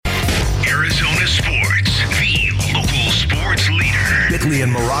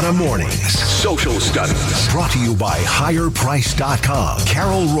Bickley and Marotta Mornings. Social Studies. Brought to you by HigherPrice.com.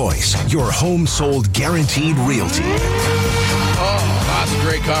 Carol Royce, your home sold guaranteed realty. Oh, lots of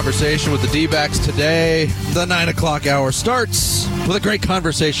great conversation with the D-backs today. The 9 o'clock hour starts with a great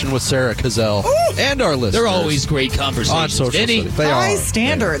conversation with Sarah Cazell and our listeners. They're always great On conversations. social studies. They High are.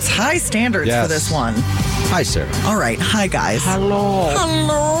 standards Yes. for this one. Hi, Sarah. All right. Hi, guys.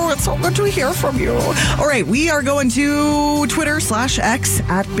 Hello. It's so good to hear from you. All right. We are going to Twitter/X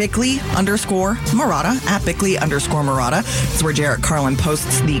at Bickley_Marotta, at Bickley_Marotta. It's where Jarrett Carlin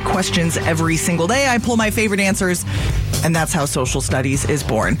posts the questions every single day. I pull my favorite answers, and that's how social studies is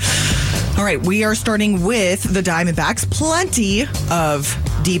born. All right. We are starting with the Diamondbacks. Plenty of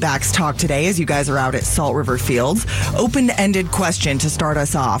D-backs talk today as you guys are out at Salt River Fields. Open-ended question to start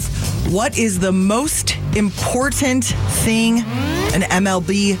us off. What is the most important thing an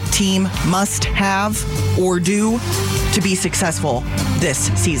MLB team must have or do to be successful this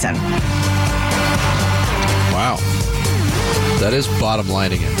season? Wow. That is bottom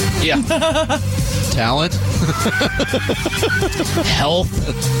lining it. Yeah. Talent. Health,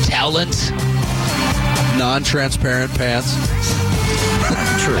 talent. Non-transparent pants.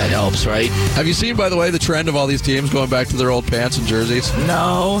 True. That helps, right? Have you seen, by the way, the trend of all these teams going back to their old pants and jerseys?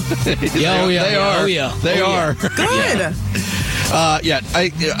 No. They are. They are. Good.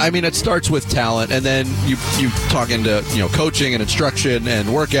 I mean, it starts with talent, and then you talk into coaching and instruction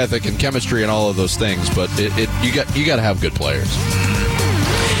and work ethic and chemistry and all of those things. But you got to have good players.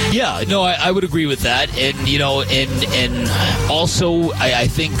 Yeah, no, I would agree with that, and and also I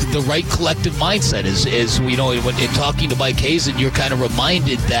think the right collective mindset is when in talking to Mike Hazen, you're kind of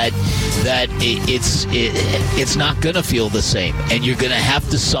reminded that it's not going to feel the same, and you're going to have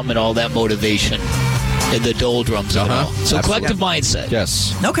to summon all that motivation in the doldrums of it all. So Absolutely. collective mindset.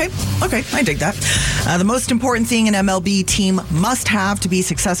 Yes. Okay, I dig that. The most important thing an MLB team must have to be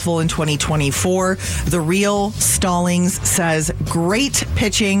successful in 2024, The Real Stallings says great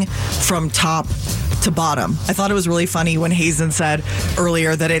pitching from top to bottom. I thought it was really funny when Hazen said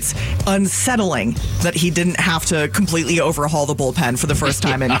earlier that it's unsettling that he didn't have to completely overhaul the bullpen for the first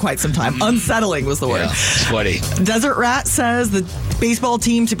time in quite some time. Unsettling was the word. Yeah, it's funny. Desert Rat says the baseball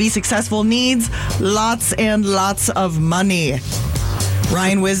team to be successful needs lots and lots of money.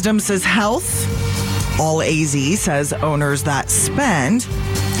 Ryan Wisdom says health. All AZ says owners that spend.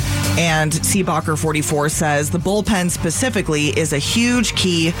 And Seabacher44 says the bullpen specifically is a huge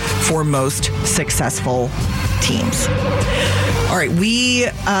key for most successful teams. All right,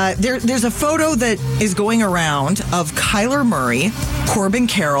 there's a photo that is going around of Kyler Murray, Corbin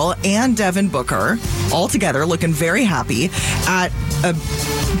Carroll, and Devin Booker all together looking very happy at a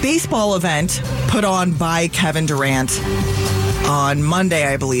baseball event put on by Kevin Durant on Monday,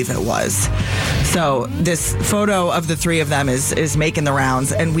 I believe it was. So this photo of the three of them is making the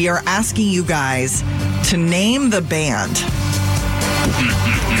rounds, and we are asking you guys to name the band.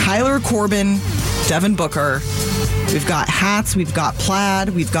 Kyler, Corbin, Devin Booker. We've got hats, we've got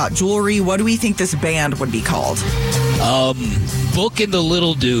plaid, we've got jewelry. What do we think this band would be called? Book and the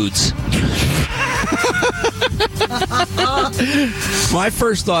Little Dudes. My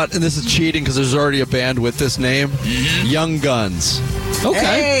first thought, and this is cheating because there's already a band with this name, Young Guns. Okay,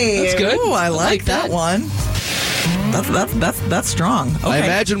 Hey, that's good. Ooh, I like that one. That's strong. Okay. I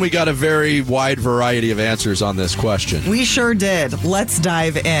imagine we got a very wide variety of answers on this question. We sure did. Let's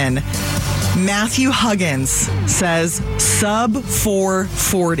dive in. Matthew Huggins says sub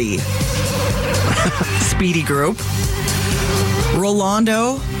 440. Speedy Group.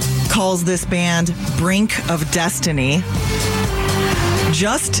 Rolando calls this band Brink of Destiny.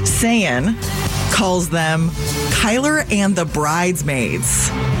 Just Saying calls them Kyler and the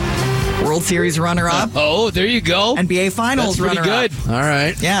Bridesmaids. World Series runner-up. Oh, there you go. NBA Finals That's pretty runner-up. good. All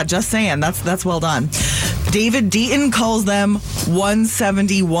right. Yeah, just saying. That's well done. David Deaton calls them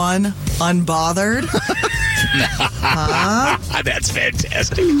 171 Unbothered. That's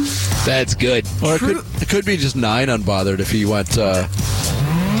fantastic. That's good. Or it could be just 9 Unbothered if he went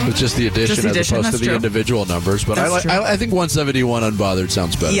with just the addition as opposed to that's the true. individual numbers. But That's true. I think 171 Unbothered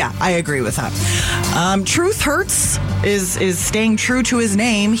sounds better. Yeah, I agree with that. Truth Hurts is staying true to his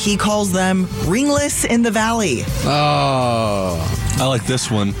name. He calls them Ringless in the Valley. Oh. I like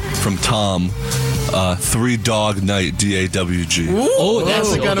this one from Tom. 3 Dog Night, DAWG. Oh,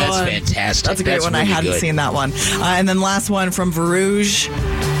 that's a good that's one. fantastic. That's a great one. I really hadn't good. seen that one. And then last one from Verouge,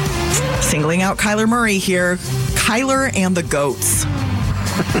 singling out Kyler Murray here. Kyler and the Goats.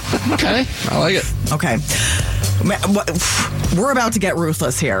 Okay. I like it. Okay. We're about to get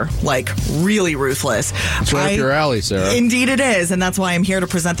ruthless here, like really ruthless. It's right up your alley, Sarah. Indeed it is, and that's why I'm here to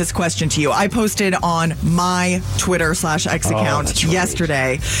present this question to you. I posted on my Twitter/X account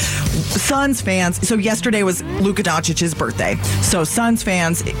yesterday. Suns fans, so yesterday was Luka Doncic's birthday. So Suns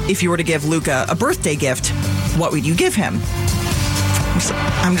fans, if you were to give Luka a birthday gift, what would you give him?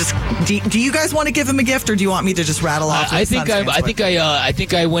 Do you guys want to give him a gift, or do you want me to just rattle off? I think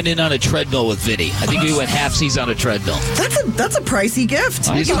I went in on a treadmill with Vinny. I think we went halfsies on a treadmill. That's a pricey gift.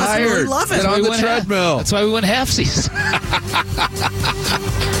 He's You must hired. really love it. Get on the treadmill. That's why we went halfsies.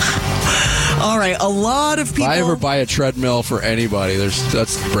 All right, a lot of people. If I ever buy a treadmill for anybody,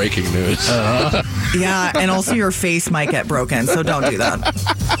 that's breaking news. Yeah, and also your face might get broken, so don't do that.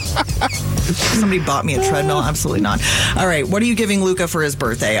 Somebody bought me a treadmill? Absolutely not. All right, what are you giving Luka for his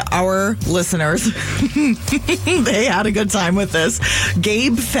birthday? Our listeners, they had a good time with this.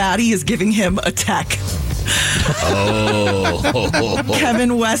 Gabe Fatty is giving him a tech. Oh.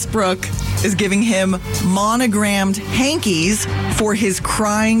 Kevin Westbrook is giving him monogrammed hankies for his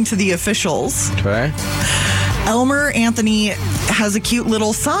crying to the officials. Okay. Elmer Anthony has a cute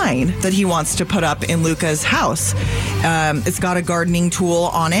little sign that he wants to put up in Luka's house. It's got a gardening tool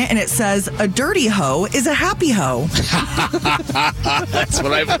on it, and it says, "A dirty hoe is a happy hoe." That's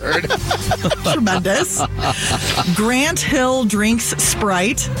what I've heard. Tremendous. Grant Hill drinks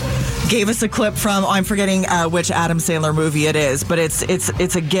Sprite. Gave us a clip from, I'm forgetting which Adam Sandler movie it is, but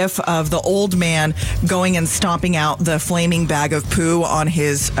it's a gif of the old man going and stomping out the flaming bag of poo on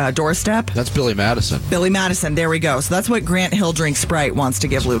his doorstep. That's Billy Madison. Billy Madison, there we go. So that's what Grant Hill drinks Sprite wants to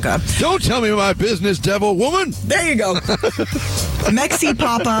give Luka. Don't tell me my business, devil woman. There you go. Mexi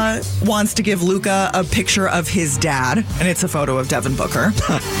Papa wants to give Luka a picture of his dad, and it's a photo of Devin Booker.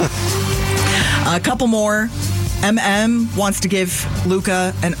 A couple more. MM wants to give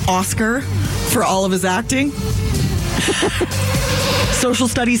Luka an Oscar for all of his acting. Social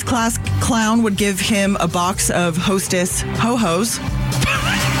studies class clown would give him a box of Hostess Ho-Hos.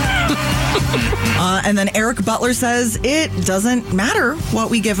 And then Eric Butler says it doesn't matter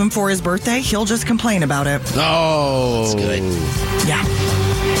what we give him for his birthday. He'll just complain about it. Oh. That's good. Yeah.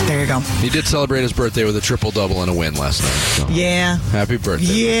 There you go. He did celebrate his birthday with a triple-double and a win last night. So. Yeah. Happy birthday.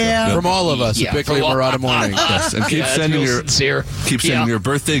 Yeah. From all of us at Bickley and Marotta Morning. Yes, and keep sending your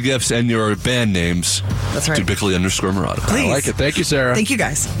birthday gifts and your band names That's right. to Bickley_Marotta. Please. I like it. Thank you, Sarah. Thank you,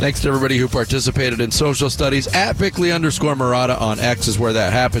 guys. Thanks to everybody who participated in social studies. At Bickley_Marotta on X is where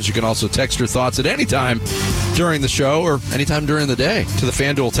that happens. You can also text your thoughts at any time during the show or anytime during the day to the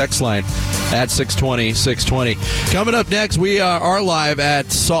FanDuel text line at 620-620. Coming up next, we are live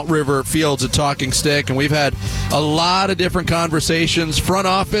at Salt River Fields at Talking Stick, and we've had a lot of different conversations. Front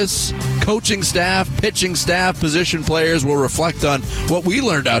office, coaching staff, pitching staff, position players will reflect on what we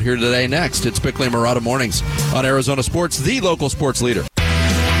learned out here today. Next, it's Bickley and Marotta Mornings on Arizona Sports, the local sports leader.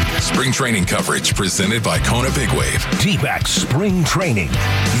 Spring training coverage presented by Kona Big Wave. D-Back Spring Training.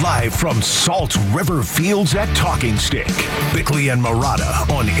 Live from Salt River Fields at Talking Stick. Bickley and Marotta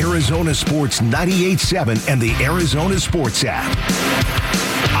on Arizona Sports 98.7 and the Arizona Sports app.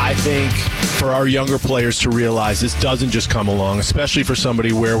 I think for our younger players to realize this doesn't just come along, especially for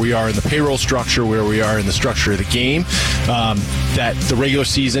somebody where we are in the payroll structure, where we are in the structure of the game, that the regular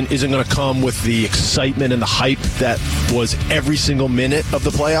season isn't going to come with the excitement and the hype that was every single minute of the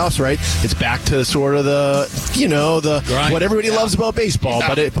playoffs, right? It's back to sort of the grind. what everybody loves about baseball,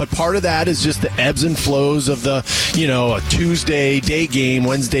 but part of that is just the ebbs and flows of the, a Tuesday day game,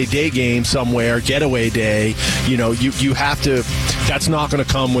 Wednesday day game somewhere, getaway day. You have to, that's not going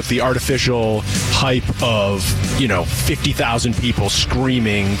to come with the artificial hype of 50,000 people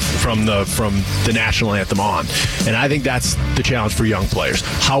screaming from the national anthem on, and I think that's the challenge for young players.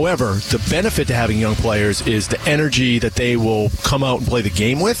 However, the benefit to having young players is the energy that they will come out and play the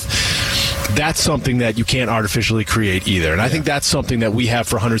game with. That's something that you can't artificially create either, and I think that's something that we have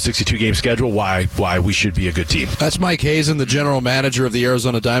for 162 game schedule. Why we should be a good team. That's Mike Hazen, the general manager of the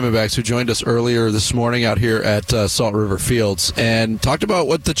Arizona Diamondbacks, who joined us earlier this morning out here at Salt River Fields and talked about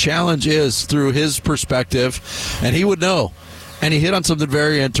what the challenge is through his perspective, and he would know. And he hit on something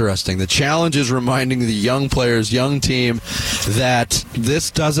very interesting. The challenge is reminding the young players, young team, that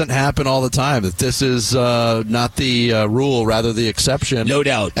this doesn't happen all the time, that this is not the rule, rather the exception. No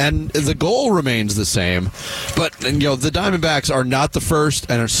doubt. And the goal remains the same. But the Diamondbacks are not the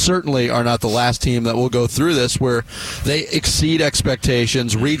first and certainly are not the last team that will go through this, where they exceed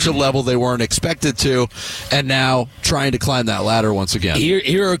expectations, reach a level they weren't expected to, and now trying to climb that ladder once again.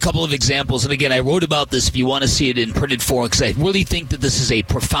 Here are a couple of examples. And again, I wrote about this if you want to see it in printed form, because I really really think that this is a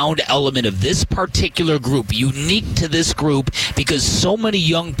profound element of this particular group, unique to this group, because so many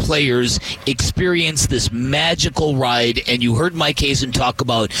young players experience this magical ride, and you heard Mike Hazen talk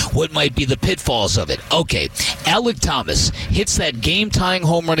about what might be the pitfalls of it. Okay, Alec Thomas hits that game-tying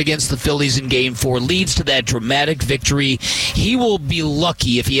home run against the Phillies in Game 4, leads to that dramatic victory. He will be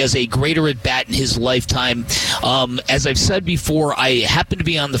lucky if he has a greater at-bat in his lifetime. As I've said before, I happened to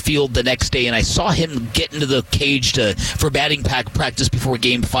be on the field the next day, and I saw him get into the cage for batting practice before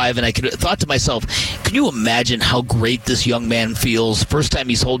Game 5, and I thought to myself, can you imagine how great this young man feels first time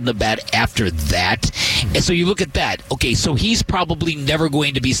he's holding a bat after that? And so you look at that. Okay, so he's probably never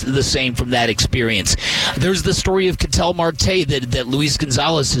going to be the same from that experience. There's the story of Ketel Marte that Luis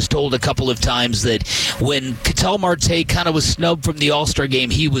Gonzalez has told a couple of times, that when Ketel Marte kind of was snubbed from the All-Star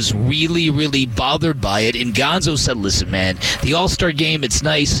game, he was really, really bothered by it. And Gonzo said, listen, man, the All-Star game, it's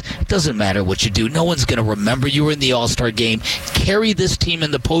nice. It doesn't matter what you do. No one's going to remember you were in the All-Star game. Carry this team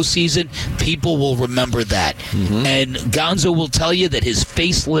in the postseason. People will remember that. Mm-hmm. And Gonzo will tell you that his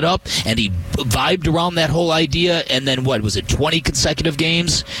face lit up and he vibed around that whole idea. And then what was it, 20 consecutive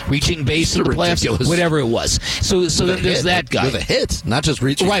games reaching base in the playoffs? Whatever it was. So then there's that guy. With a hit, not just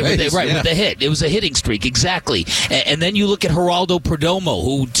reaching base. With a hit. It was a hitting streak, exactly. And then you look at Geraldo Perdomo,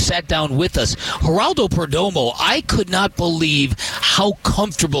 who sat down with us. Geraldo Perdomo, I could not believe how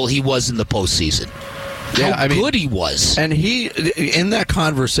comfortable he was in the postseason. How good he was. And he, in that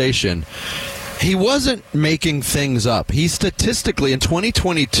conversation, he wasn't making things up. He statistically, in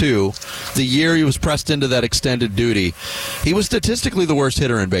 2022, the year he was pressed into that extended duty, he was statistically the worst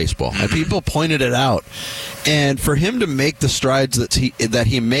hitter in baseball. And people pointed it out. And for him to make the strides that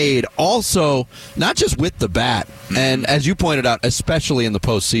he made, also, not just with the bat, and as you pointed out, especially in the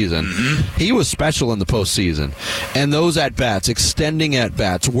postseason, he was special in the postseason. And those at-bats, extending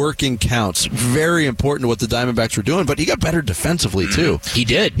at-bats, working counts, very important to what the Diamondbacks were doing, but he got better defensively, too. He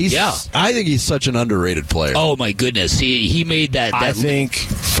did, I think he's such an underrated player. Oh, my goodness. He made that I think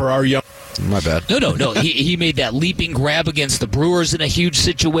for our young... My bad. No. He made that leaping grab against the Brewers in a huge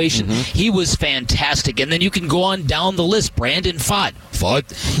situation. He was fantastic. And then you can go on down the list. Brandon Pfaadt.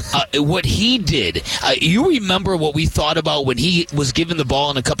 What he did. You remember what we thought about when he was given the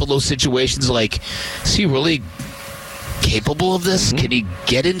ball in a couple of those situations? Like, is he really capable of this? Can he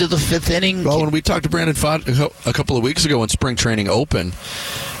get into the fifth inning? Well, when we talked to Brandon Pfaadt a couple of weeks ago when spring training opened,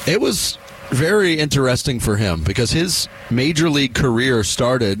 it was very interesting for him because his major league career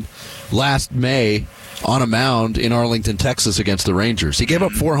started last May on a mound in Arlington, Texas against the Rangers. He gave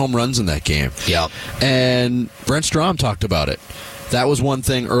up 4 home runs in that game. Yeah. And Brent Strom talked about it. That was one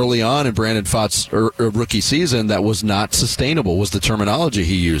thing early on in Brandon Pfaadt's rookie season that was not sustainable, was the terminology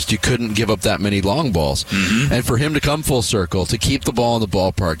he used. You couldn't give up that many long balls. And for him to come full circle, to keep the ball in the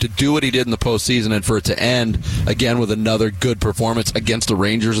ballpark, to do what he did in the postseason, and for it to end, again, with another good performance against the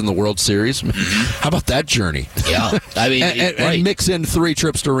Rangers in the World Series. How about that journey? Yeah. I mean, and mix in 3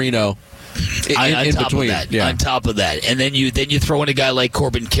 trips to Reno. On top of that, and then you throw in a guy like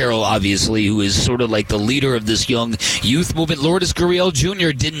Corbin Carroll, obviously, who is sort of like the leader of this young youth movement. Lourdes Gurriel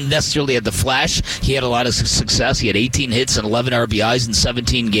Jr. didn't necessarily have the flash. He had a lot of success. He had 18 hits and 11 RBIs in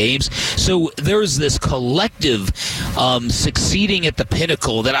 17 games. So there's this collective succeeding at the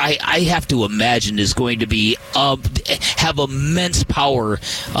pinnacle that I have to imagine is going to be have immense power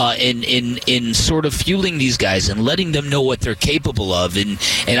in sort of fueling these guys and letting them know what they're capable of. And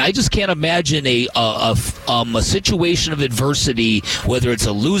I just can't imagine a situation of adversity, whether it's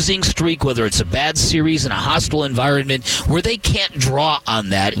a losing streak, whether it's a bad series in a hostile environment, where they can't draw on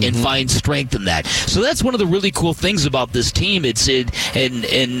that and find strength in that. So that's one of the really cool things about this team.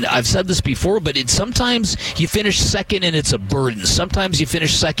 And I've said this before, but sometimes you finish second and it's a burden. Sometimes you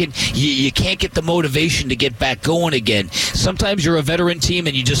finish second, you can't get the motivation to get back going again. Sometimes you're a veteran team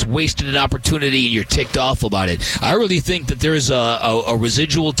and you just wasted an opportunity and you're ticked off about it. I really think that there's a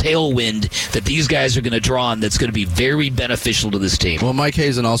residual tailwind that these guys are going to draw on that's going to be very beneficial to this team. Well, Mike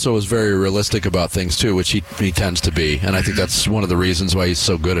Hazen also is very realistic about things, too, which he tends to be. And I think that's one of the reasons why he's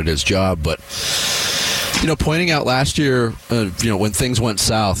so good at his job. But, pointing out last year, when things went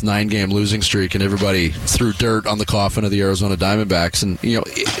south, 9-game losing streak, and everybody threw dirt on the coffin of the Arizona Diamondbacks. And,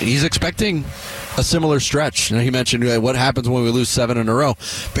 he's expecting a similar stretch. He mentioned what happens when we lose 7 in a row.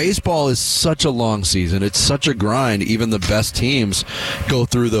 Baseball is such a long season. It's such a grind. Even the best teams go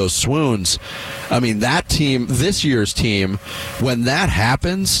through those swoons. I mean, that team, this year's team, when that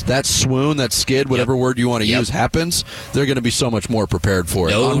happens, that swoon, that skid, whatever word you want to use, happens, they're going to be so much more prepared for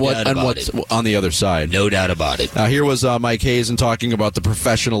it. What's on the other side. No doubt about it. Here was Mike Hazen talking about the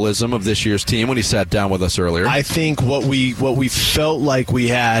professionalism of this year's team when he sat down with us earlier. I think what we felt like we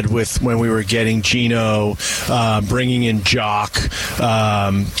had with when we were getting bringing Gino, bringing in Jock,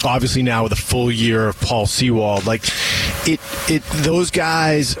 obviously now with a full year of Paul Sewald. Like, those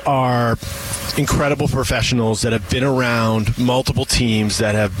guys are incredible professionals that have been around multiple teams,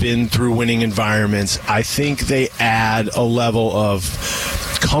 that have been through winning environments. I think they add a level of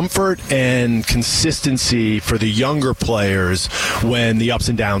comfort and consistency for the younger players when the ups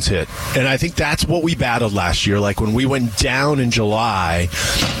and downs hit. And I think that's what we battled last year. Like, when we went down in July,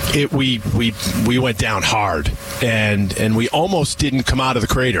 we went down hard, and we almost didn't come out of the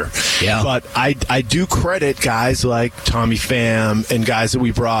crater. Yeah. But I do credit guys like Tommy Pham and guys that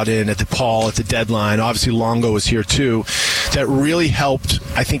we brought in at the deadline. Obviously, Longo was here too. That really helped,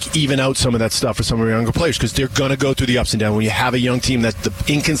 I think, even out some of that stuff for some of our younger players, because they're going to go through the ups and downs. When you have a young team, that the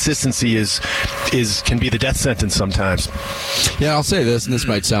inconsistency can be the death sentence sometimes. Yeah, I'll say this, and this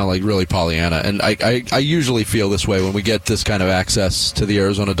might sound like really Pollyanna, and I usually feel this way when we get this kind of access to the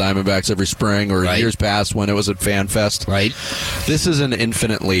Arizona Diamondbacks every spring, or years past when it was at Fan Fest. Right. This is an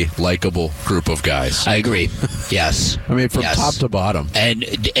infinitely likable group of guys. I agree. Yes. I mean, from top to bottom. And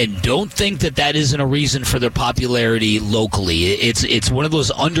don't think that isn't a reason for their popularity locally. It's one of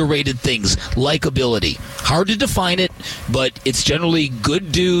those underrated things, likability. Hard to define it, but it's generally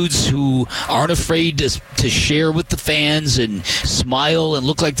good dudes who aren't afraid to share with the fans and smile and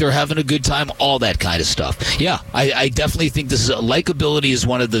look like they're having a good time, all that kind of stuff. Yeah, I definitely think likability is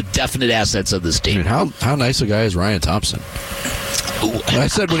one of the definite assets of this team. I mean, how nice a guy is Ryan Thompson? I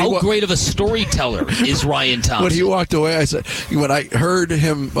said, how great of a storyteller is Ryan Thompson? When he walked away, I said, when I heard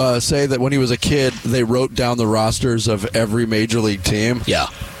him say that when he was a kid, they wrote down the rosters of every major league team. Yeah.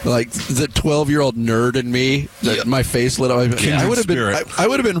 Like, the 12-year-old nerd in me, my face lit up. I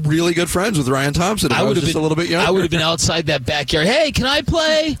would have been really good friends with Ryan Thompson if I was just a little bit younger. I would have been outside that backyard. Hey, can I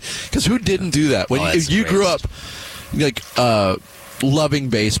play? Because who didn't do that? When you grew up, like, loving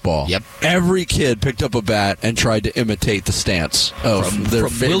baseball. Yep. Every kid picked up a bat and tried to imitate the stance of their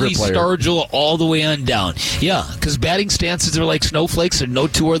favorite Willie player. Stargell all the way on down. Yeah, because batting stances are like snowflakes, and no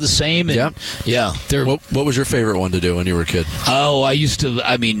two are the same. And yeah. What was your favorite one to do when you were a kid? Oh, I used to.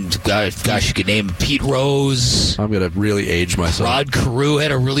 I mean, gosh, you could name Pete Rose. I'm gonna really age myself. Rod Carew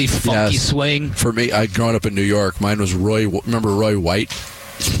had a really funky swing. For me, I growing up in New York, mine was Roy. Remember Roy White?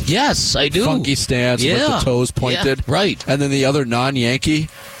 Yes, I do. Funky stance with the toes pointed. Yeah, right. And then the other non-Yankee,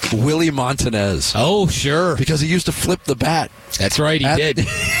 Willie Montanez. Oh, sure. Because he used to flip the bat. That's right, he did.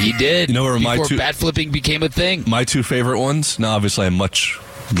 He did. You know where before bat flipping became a thing. My two favorite ones? Now, obviously, I'm much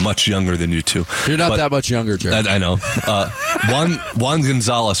younger than you two. You're not that much younger, Jared. I know. Juan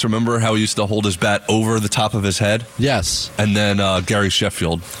Gonzalez, remember how he used to hold his bat over the top of his head? Yes. And then Gary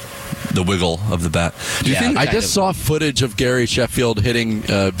Sheffield, the wiggle of the bat. Do you think I just saw footage of Gary Sheffield hitting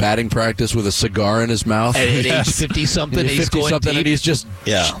batting practice with a cigar in his mouth at age 50-something. He's going deep. And he's just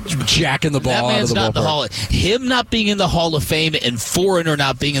jacking the ball out of the ballpark. Him not being in the Hall of Fame and Foreigner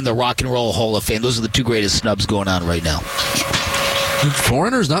not being in the Rock and Roll Hall of Fame. Those are the two greatest snubs going on right now.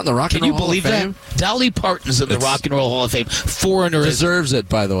 Foreigner's not in the Rock and Roll Hall of Fame? Can you believe that? Dolly Parton's in the Rock and Roll Hall of Fame. Foreigner deserves it,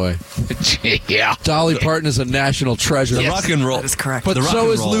 by the way. Yeah. Dolly Parton is a national treasure. The Rock and Roll. That is correct. But so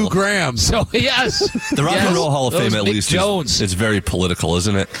is Lou Gramm. So, yes. The Rock and Roll Hall of Fame, at least, Jones. it's very political,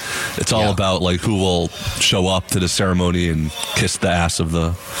 isn't it? It's all about, like, who will show up to the ceremony and kiss the ass of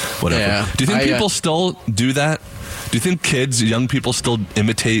the whatever. Yeah. Do you think people still do that? Do you think young people still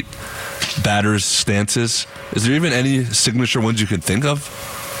imitate batters' stances? Is there even any signature ones you can think of?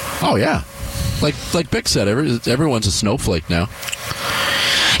 Oh, yeah. Like Bick said, everyone's a snowflake now.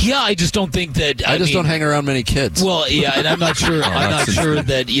 Yeah, I just don't think that. I don't hang around many kids. Well, yeah, and I'm not sure. I'm not sure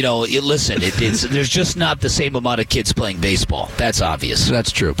that there's just not the same amount of kids playing baseball. That's obvious.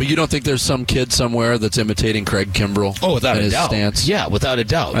 That's true. But you don't think there's some kid somewhere that's imitating Craig Kimbrell? Oh, without a his doubt. Stance? Yeah, without a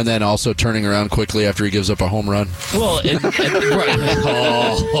doubt. And then also turning around quickly after he gives up a home run. Well, right.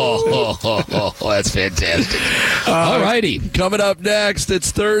 That's fantastic. All righty. Coming up next,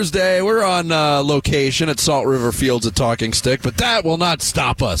 it's Thursday. We're on location at Salt River Fields at Talking Stick, but that will not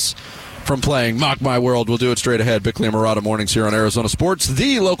stop us from playing Mock My World. We'll do it straight ahead. Bickley and Marotta mornings here on Arizona Sports,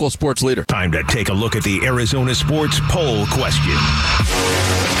 the local sports leader. Time to take a look at the Arizona Sports poll question.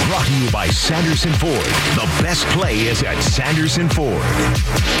 Brought to you by Sanderson Ford. The best play is at Sanderson Ford.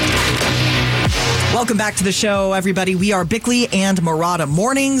 Welcome back to the show, everybody. We are Bickley and Marotta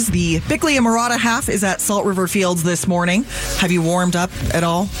mornings. The Bickley and Marotta half is at Salt River Fields this morning. Have you warmed up at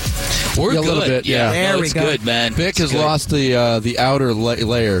all? We're good. A little bit, yeah. There we go. Good, man. Bick has lost the outer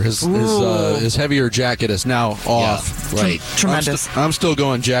layer. His heavier jacket is now off. Yeah, right. Tremendous. I'm still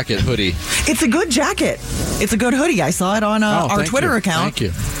going jacket hoodie. It's a good jacket. It's a good hoodie. I saw it on our Twitter account. Thank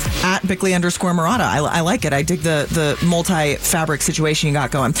you. At Bickley_Marotta. I like it. I dig the multi-fabric situation you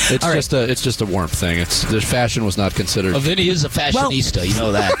got going. It's just a warmth thing. The fashion was not considered. Well, Vinny is a fashionista. You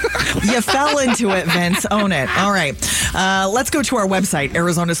know that. You fell into it, Vince. Own it. All right. Let's go to our website,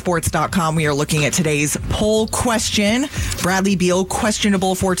 arizonasports.com. We are looking at today's poll question. Bradley Beal,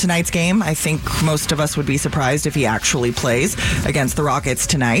 questionable for tonight's game. I think most of us would be surprised if he actually plays against the Rockets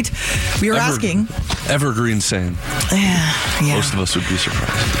tonight. We are asking... Evergreen saying. Yeah. Most of us would be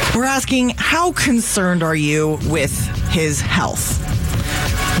surprised. We're asking, how concerned are you with his health?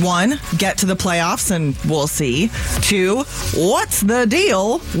 1, get to the playoffs and we'll see. 2, what's the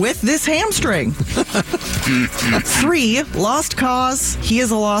deal with this hamstring? 3, lost cause, he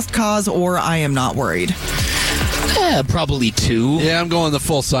is a lost cause, or I am not worried. Probably 2. Yeah, I'm going the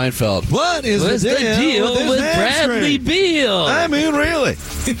full Seinfeld. What is the deal with Bradley Beal? I mean, really?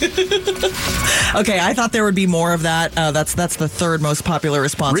 Okay, I thought there would be more of that. That's the third most popular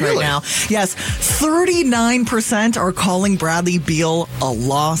response right now. Yes, 39% are calling Bradley Beal a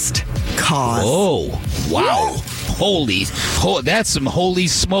lost cause. Oh, wow. That's some holy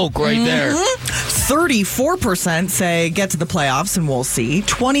smoke right there. 34% say get to the playoffs and we'll see.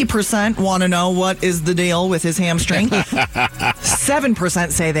 20% want to know what is the deal with his hamstring.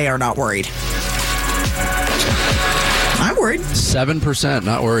 7% say they are not worried. I'm worried. 7%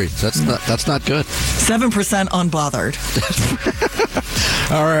 not worried. That's not good. 7% unbothered.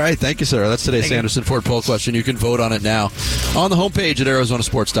 All right. Thank you, Sarah. That's today's Sanderson Ford poll question. You can vote on it now on the homepage at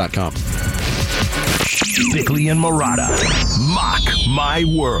arizonasports.com. Bickley and Marotta. Mock my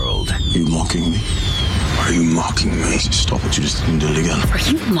world. Are you mocking me? Are you mocking me? Stop it. You just didn't do it again. Are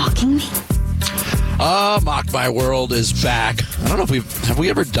you mocking me? Mock My World is back. I don't know if have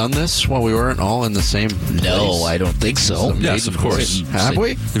we ever done this while we weren't all in the same place? No, I don't think so. Yes, of course. Have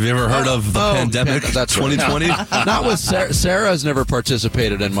we? Have you ever heard of the pandemic? That's 2020? Not with Sarah. Sarah's never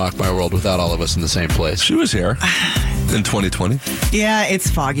participated in Mock My World without all of us in the same place. She was here in 2020. Yeah, it's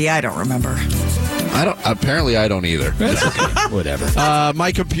foggy. I don't remember. Apparently, I don't either. Whatever.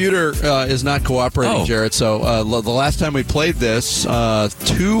 My computer is not cooperating, Jarrett. So the last time we played this,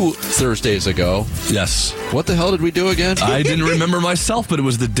 2 Thursdays ago. Yes. What the hell did we do again? I didn't remember myself, but it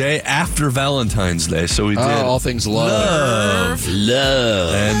was the day after Valentine's Day, so we did all things love.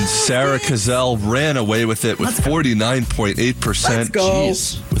 And Sarah Cazell ran away with it with 49.8%. Let's go.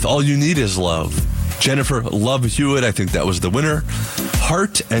 Jeez. With All You Need Is Love. Jennifer Love Hewitt, I think that was the winner.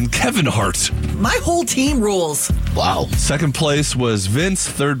 Hart and Kevin Hart. My whole team rules. Wow. Second place was Vince.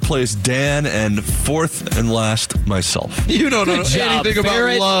 Third place, Dan. And fourth and last, myself. You don't know job, anything about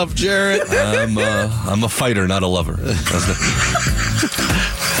Barrett. love, Jarrett. I'm a fighter, not a lover.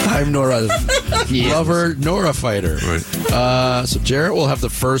 I'm nor a lover nor a fighter. Right. So Jarrett will have the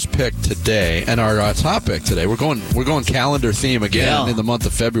first pick today, and our topic today. We're going calendar theme again in the month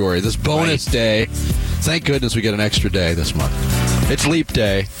of February. This bonus day. Thank goodness we get an extra day this month. It's Leap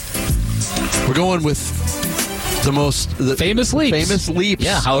Day. We're going with the famous leaps. Famous leaps.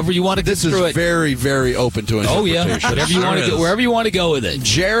 Yeah, however you want to This construe is it. very, very open to interpretation. Oh yeah, whatever you want to go, wherever you want to go with it.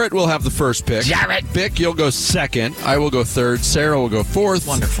 Jarrett will have the first pick. Jarrett. Bick, you'll go second. I will go third. Sarah will go fourth.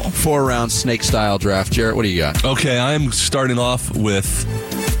 Wonderful. 4-round snake-style draft. Jarrett, what do you got? Okay, I'm starting off with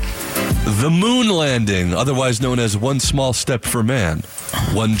the moon landing, otherwise known as One Small Step for Man,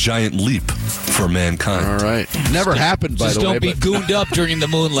 One Giant Leap for Mankind. All right. Never happened, by Just the way. don't be gooned up during the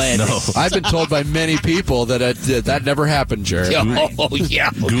moon landing. No. I've been told by many people that that never happened, Jarrett. Oh yeah.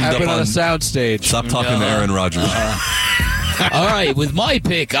 Gooned Happened up on a soundstage. Stop talking to Aaron Rodgers. All right, with my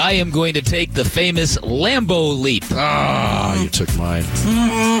pick, I am going to take the famous Lambeau leap. You took mine.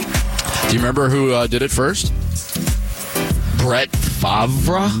 Do you remember who did it first? Brett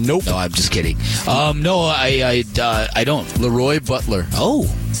Favre? Nope. No, I'm just kidding. No, I don't. Leroy Butler. Oh,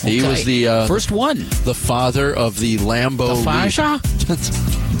 okay. He was the first one. the father of the Lambeau leap.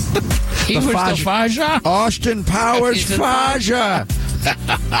 He was the Faja. Austin Powers He's a Faja.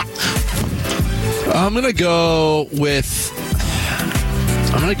 I'm gonna go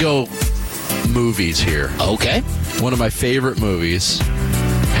movies here. Okay. One of my favorite movies,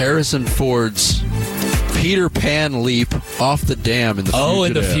 Harrison Ford's Peter Pan leap off the dam in The Fugitive. Oh,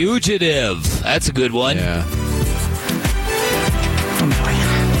 and The Fugitive. That's a good one. Yeah.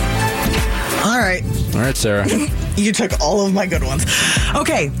 All right. All right, Sarah. You took all of my good ones.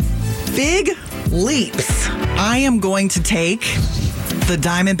 Okay. Big leaps. I am going to take the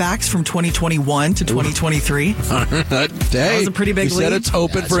Diamondbacks from 2021 to 2023. That was a pretty big you said leap. it's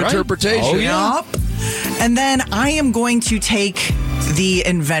open for right. interpretation. Oh, yeah. Yup. And then I am going to take the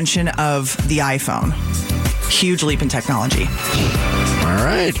invention of the iPhone. Huge leap in technology. All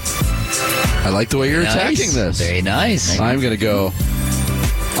right. I like the way you're attacking this. Very nice. I'm going to go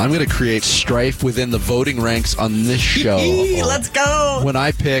I'm going to create strife within the voting ranks on this show. Let's go. When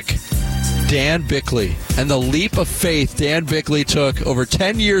I pick Dan Bickley and the leap of faith Dan Bickley took over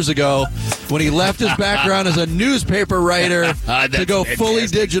 10 years ago when he left his background as a newspaper writer to go fully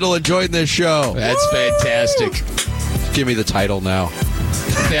digital and join this show. That's fantastic. Give me the title now.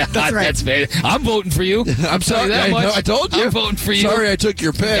 That's right. That's fantastic. I'm voting for you. I'm sorry. I told you. I'm voting for you. Sorry I took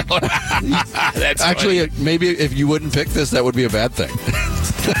your pick. That's Actually, maybe if you wouldn't pick this, that would be a bad thing.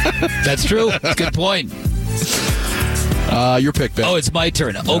 That's true. Good point. Your pick, Ben. Oh, it's my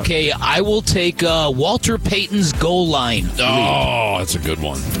turn. Okay, I will take Walter Payton's goal line. Oh, that's a good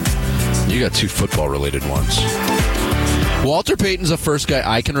one. You got two football-related ones. Walter Payton's the first guy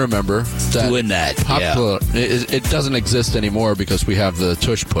I can remember doing that. Popular. Yeah. It doesn't exist anymore because we have the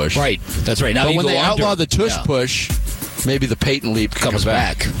tush push. Right. That's right. Now but you when go they under. outlaw the tush push, maybe the Payton leap comes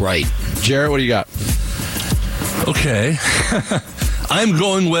back. Right. Jarrett, what do you got? Okay. I'm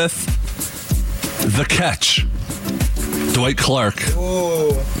going with the catch. Dwight Clark.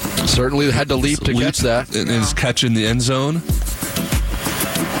 Whoa. Certainly had to leap to catch that. In his catch in the end zone.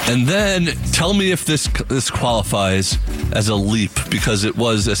 And then tell me if this qualifies as a leap because it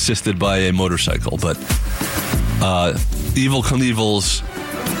was assisted by a motorcycle. But Evel Knievel's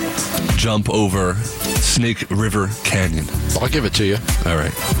jump over Snake River Canyon. I'll give it to you. All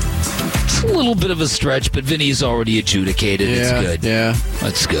right. It's a little bit of a stretch, but Vinny's already adjudicated. Yeah, it's good. Yeah.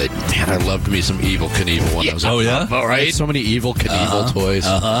 That's good. Man, I loved me some Evel Knievel when I was Oh, yeah? All right. So many Evel Knievel toys.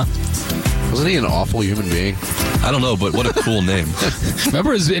 Wasn't he an awful human being? I don't know, but what a cool name.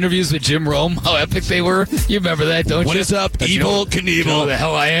 Remember his interviews with Jim Rome? How epic they were? You remember that, don't you? What is up, Evel Knievel? You know who the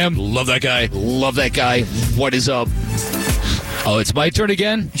hell I am? Love that guy. Love that guy. What is up? Oh, it's my turn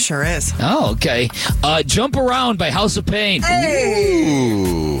again? Sure is. Oh, okay. Jump Around by House of Pain. Hey.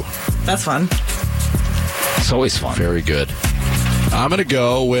 Ooh. That's fun. It's always fun. Very good. I'm going to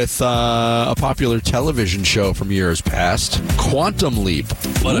go with a popular television show from years past, Quantum Leap.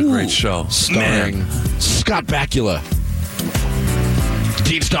 What a great show. Starring Scott Bakula.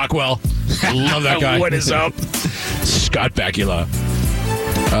 Dean Stockwell. Love that guy. What is up? Scott Bakula.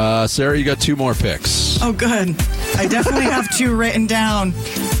 Sarah, you got two more picks. Oh, good. I definitely have two written down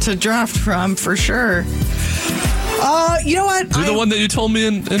to draft from for sure. You know what? Do the one that you told me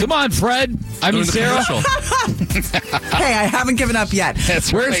in Come on, Fred. I mean, Sarah. Hey, I haven't given up yet.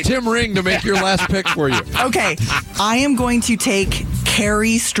 That's Where's right. Tim Ring to make your last pick for you? Okay, I am going to take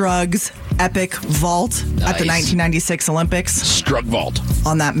Carrie Strugg's epic vault at the 1996 Olympics Strug Vault.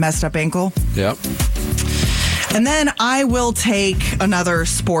 on that messed up ankle. Yep. And then I will take another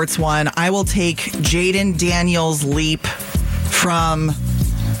sports one. I will take Jaden Daniels' leap from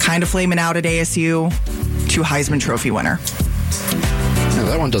kind of flaming out at ASU to Heisman Trophy winner. Yeah,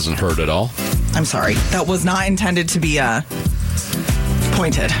 that one doesn't hurt at all. I'm sorry. That was not intended to be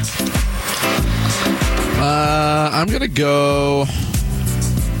pointed. I'm going to go...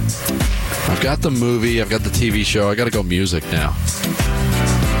 I've got the movie. I've got the TV show. I got to go music now.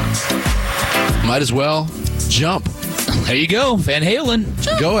 Might as well jump. There you go. Van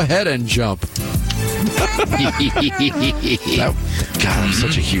Halen. Go ahead and jump. God, that's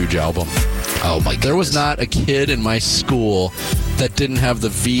such a huge album. Oh, my God. There was not a kid in my school that didn't have the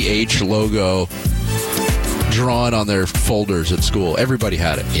VH logo drawn on their folders at school. Everybody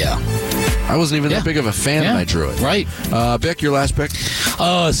had it. Yeah. I wasn't even that big of a fan when I drew it. Right. Bick, your last pick?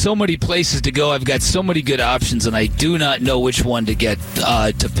 So many places to go. I've got so many good options, and I do not know which one to get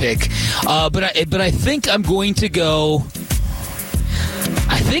to pick. But I think I'm going to go.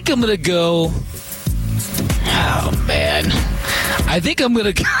 Oh man. I think I'm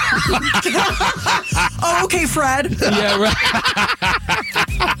gonna. Oh, okay, Fred. Yeah, right.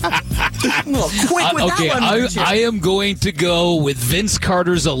 A little quick with Okay, that one. weren't you? I am going to go with Vince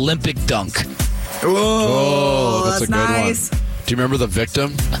Carter's Olympic dunk. Oh, that's a good nice. one. Do you remember the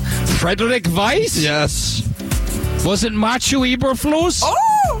victim? Frederick Weiss? Yes. Was it Macho Eberflus?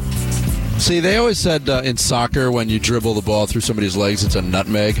 Oh! See, they always said in soccer when you dribble the ball through somebody's legs, it's a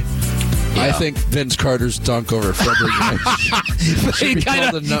nutmeg. Yeah. I think Vince Carter's dunk over Frederick Weiss should be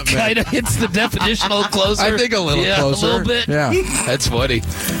called a nutmeg. Kind of hits the definition a little closer. I think a little closer. A little bit. Yeah. That's funny.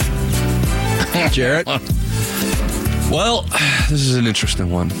 Jarrett? Well, this is an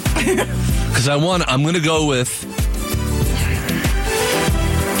interesting one. Because I'm going to go with...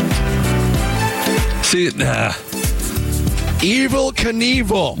 See, Evel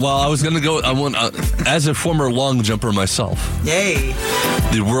Knievel. well, I was going to go... as a former long jumper myself, Yay.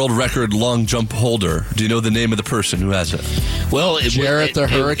 the world record long jump holder, do you know the name of the person who has it? Well, Jarrett the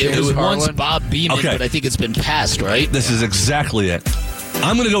Hurricane It was once Harlan? Bob Beeman, Okay. but I think it's been passed, right? This is exactly it.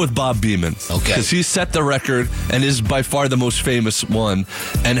 I'm going to go with Bob Beamon. Okay. Because he set the record and is by far the most famous one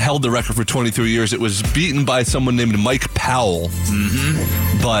and held the record for 23 years. It was beaten by someone named Mike Powell.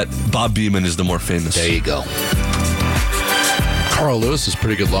 Mm-hmm. But Bob Beamon is the more famous. There you go. Carl Lewis is a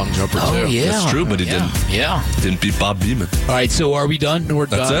pretty good long jumper, too. Oh, yeah. That's true, but he didn't beat Bob Beamon. All right, so are we done? We're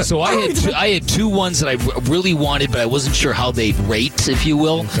That's done. it. So I had two ones that I really wanted, but I wasn't sure how they'd rate, if you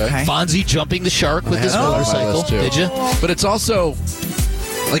will. Okay. Fonzie jumping the shark with his motorcycle. Did you? But it's also,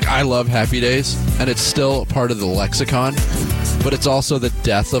 like, I love Happy Days, and it's still part of the lexicon, but it's also the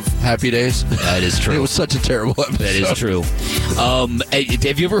death of Happy Days. That is true. It was such a terrible episode. That is true.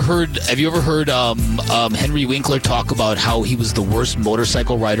 Have you ever heard Henry Winkler talk about how he was the worst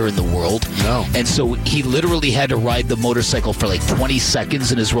motorcycle rider in the world? No. And so he literally had to ride the motorcycle for like 20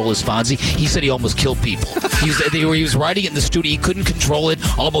 seconds in his role as Fonzie. He said he almost killed people. He was riding it in the studio. He couldn't control it.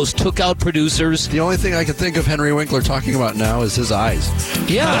 Almost took out producers. The only thing I can think of Henry Winkler talking about now is his eyes.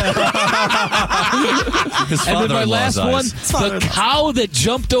 Yeah. His And then my father-in-law's last one, eyes. the cow that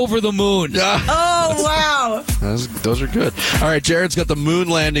jumped over the moon. Oh, wow. Those are good. All right, Jared's got the moon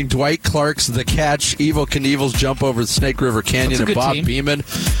landing, Dwight Clark's The Catch, Evel Knievel's jump over the Snake River Canyon, That's a and good Bob team.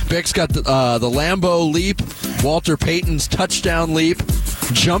 Beamon. Bick's got the Lambeau leap, Walter Payton's touchdown leap,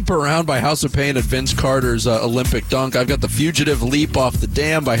 jump around by House of Pain, and Vince Carter's Olympic dunk. I've got the fugitive leap off the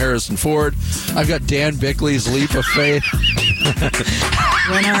dam by Harrison Ford. I've got Dan Bickley's leap of faith.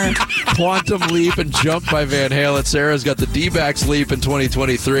 Winner. Quantum leap and jump by Van Halen. Sarah's got the D-backs leap in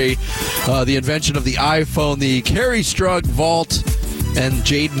 2023. The invention of the iPhone, the Carrie Strug vault, and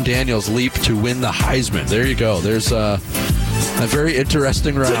Jaden Daniels leap to win the Heisman. There you go. There's a very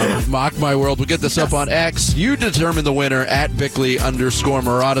interesting round. Mock My World. We'll get this up on X. You determine the winner at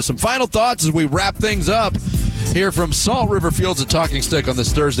Bickley_Marotta. Some final thoughts as we wrap things up here from Salt River Fields at Talking Stick on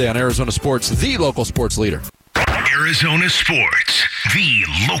this Thursday on Arizona Sports, the local sports leader. Arizona Sports, the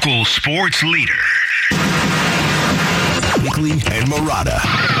local sports leader. Bickley and Marotta.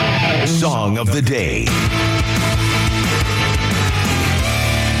 Song of the day.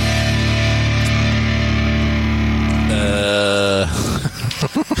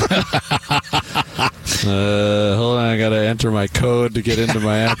 Hold on, I gotta enter my code to get into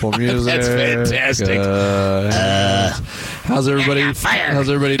my Apple Music. That's fantastic. How's everybody? How's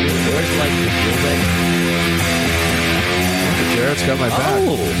everybody doing? Jared's got my back.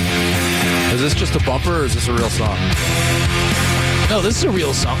 Oh. Is this just a bumper, or is this a real song? No, this is a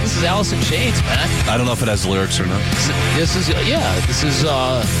real song. This is Alice in Chains, man. I don't know if it has lyrics or not. This is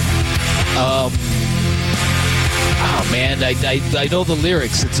oh man, I know the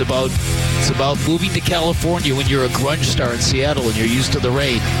lyrics. It's about moving to California when you're a grunge star in Seattle and you're used to the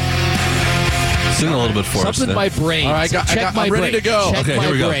rain. Sing a little bit for us. Something in my brain. All right, I'm ready to go. Check Okay, my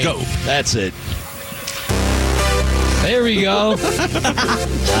here we go. brain. Go. That's it. There we go.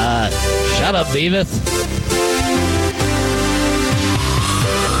 Shut up, Beavis.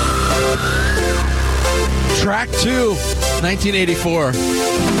 Track 2, 1984,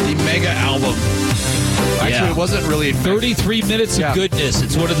 the mega album. Actually, Yeah. it wasn't really 33 minutes Yeah. of goodness.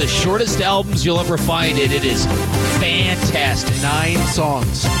 It's one of the shortest albums you'll ever find, and it is fantastic. 9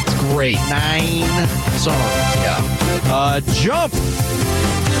 songs. It's great. 9 songs. Yeah. Jump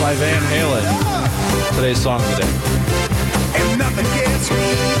by Van Halen. Today's song of the day.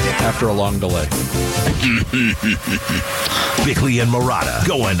 After a long delay. Bickley and Marotta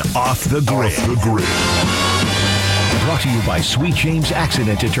going off the grid. Brought to you by Sweet James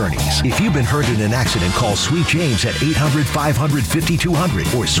Accident Attorneys. If you've been hurt in an accident, call Sweet James at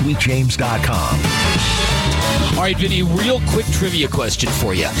 800-500-5200 or sweetjames.com. All right, Vinny, real quick trivia question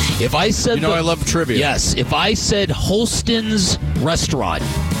for you. If I said I love trivia. Yes, if I said Holston's Restaurant,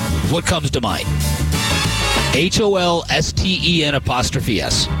 what comes to mind?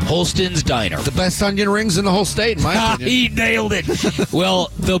 HOLSTEN''S. Holston's Diner. The best onion rings in the whole state, in my opinion. He nailed it. Well,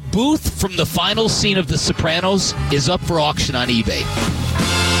 the booth from the final scene of The Sopranos is up for auction on eBay.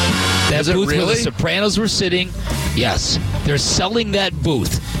 That Is it booth where really? The Sopranos were sitting, yes. They're selling that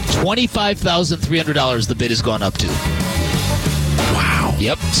booth. $25,300 the bid has gone up to. Wow.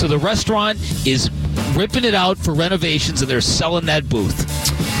 Yep. So the restaurant is ripping it out for renovations, and they're selling that booth.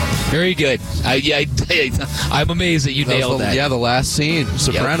 Very good. I'm amazed that you nailed that. Yeah, the last scene,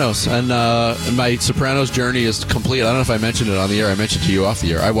 Sopranos. Yep. And my Sopranos journey is complete. I don't know if I mentioned it on the air. I mentioned it to you off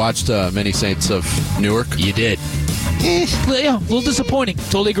the air. I watched Many Saints of Newark. You did. Yeah, a little disappointing.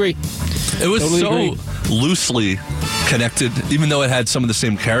 Totally agree. It was Totally so loosely connected, even though it had some of the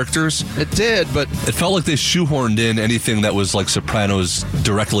same characters. It did, but It felt like they shoehorned in anything that was like Sopranos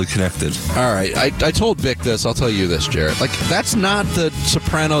directly connected. all right. I told Vic this. I'll tell you this, Jarrett. Like, that's not the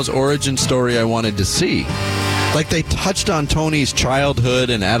Sopranos origin story I wanted to see. like they touched on Tony's childhood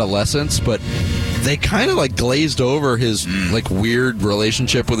and adolescence, but they kind of like glazed over his like weird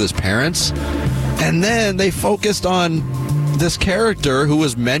relationship with his parents, and then they focused on this character who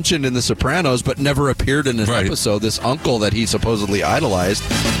was mentioned in The Sopranos but never appeared in an episode, this uncle that he supposedly idolized.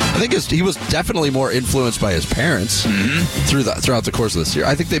 I think he was definitely more influenced by his parents throughout the course of this year.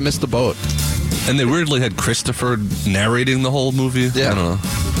 I think they missed the boat. And they weirdly had Christopher narrating the whole movie. Yeah. I don't know.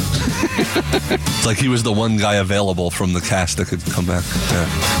 It's like he was the one guy available from the cast that could come back.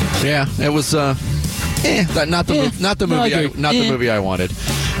 Yeah, it was not the movie I wanted.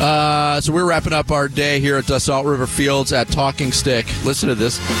 So we're wrapping up our day here at Salt River Fields at Talking Stick. Listen to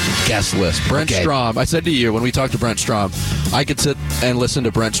this guest list. Brent Strom. I said to you when we talked to Brent Strom, I could sit and listen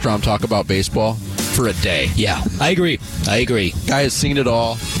to Brent Strom talk about baseball for a day. Yeah, I agree. Guy has seen it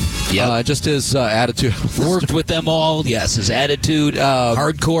all. Yeah, just his attitude. Worked with them all. Yes, his attitude.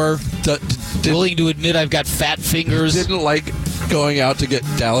 Hardcore. Willing to admit I've got fat fingers. Didn't like going out to get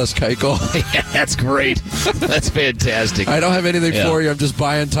Dallas Keuchel. Yeah, that's great. That's fantastic. I don't have anything for you. I'm just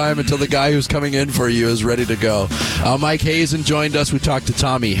buying time until the guy who's coming in for you is ready to go. Mike Hazen joined us. We talked to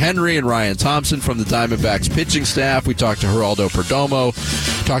Tommy Henry and Ryan Thompson from the Diamondbacks pitching staff. We talked to Geraldo Perdomo.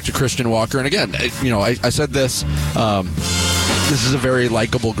 Talked to Christian Walker. And again, I said this. This is a very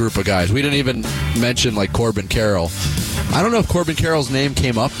likable group of guys. We didn't even mention like Corbin Carroll. I don't know if Corbin Carroll's name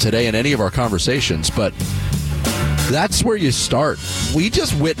came up today in any of our conversations, but that's where you start. We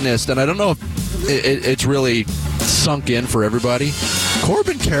just witnessed, and I don't know if it's really sunk in for everybody,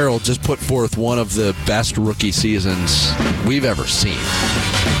 Corbin Carroll just put forth one of the best rookie seasons we've ever seen.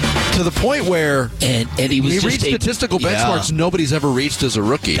 To the point where and he reached statistical benchmarks nobody's ever reached as a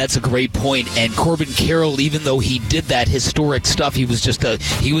rookie. That's a great point. And Corbin Carroll, even though he did that historic stuff, he was just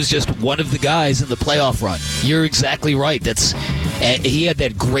one of the guys in the playoff run. You're exactly right. He had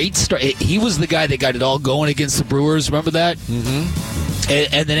that great start. He was the guy that got it all going against the Brewers. Remember that? Mm-hmm.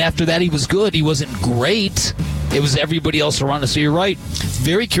 And then after that, he was good. He wasn't great. It was everybody else around us. So you're right.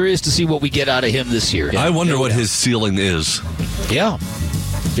 Very curious to see what we get out of him this year. I wonder what his ceiling is. Yeah.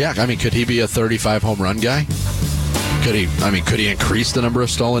 Yeah, I mean, could he be a 35 home run guy? Could he increase the number of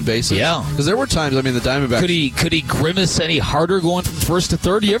stolen bases? Yeah. Because there were times, the Diamondbacks... Could he grimace any harder going from first to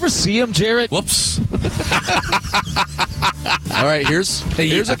third? You ever see him, Jarrett? Whoops. All right,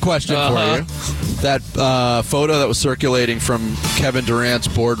 here's a question for you. That photo that was circulating from Kevin Durant's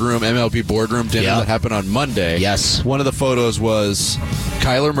boardroom, MLB boardroom dinner that happened on Monday. Yes. One of the photos was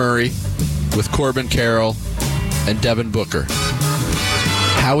Kyler Murray with Corbin Carroll and Devin Booker.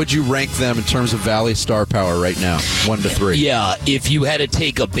 How would you rank them in terms of Valley star power right now, 1 to 3? Yeah, if you had to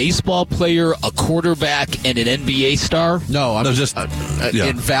take a baseball player, a quarterback, and an NBA star? No, I'm just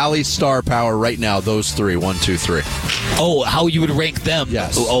in Valley star power right now, those three, 1, 2, 3. Oh, how you would rank them?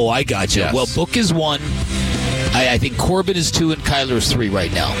 Yes. Oh, I got you. Yes. Well, Book is 1. I think Corbin is 2 and Kyler is 3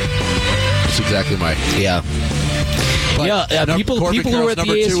 right now. That's exactly my... Yeah. People who were at the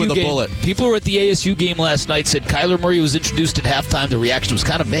ASU game. Bullet. People who were at the ASU game last night said Kyler Murray was introduced at halftime. The reaction was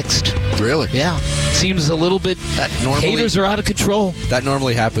kind of mixed. Really? Yeah. Seems a little bit. Haters are out of control. That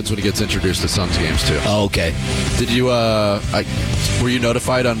normally happens when he gets introduced to Suns games too. Oh, okay. Did you? Were you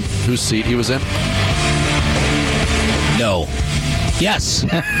notified on whose seat he was in? No. Yes.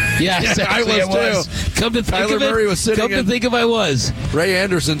 Yes, I was too. Come to think Kyler of it, Murray was sitting Come to think of I was. Ray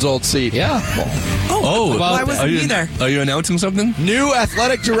Anderson's old seat. Yeah. I wasn't either. Are you announcing something? New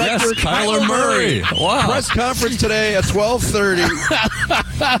athletic director Yes, Kyler Murray. Wow. Press conference today at 12:30.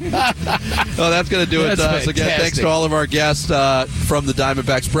 Oh, that's going to do it. That's Again, thanks fantastic. to all of our guests from the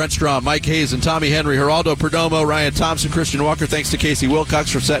Diamondbacks: Brent Strom, Mike Hazen, Tommy Henry, Geraldo Perdomo, Ryan Thompson, Christian Walker. Thanks to Casey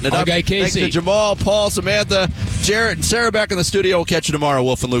Wilcox for setting it Our up. guy Casey. Thanks to Jamal, Paul, Samantha, Jarrett, and Sarah back in the studio. We'll catch you tomorrow.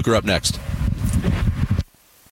 Wolf and Luke are up next.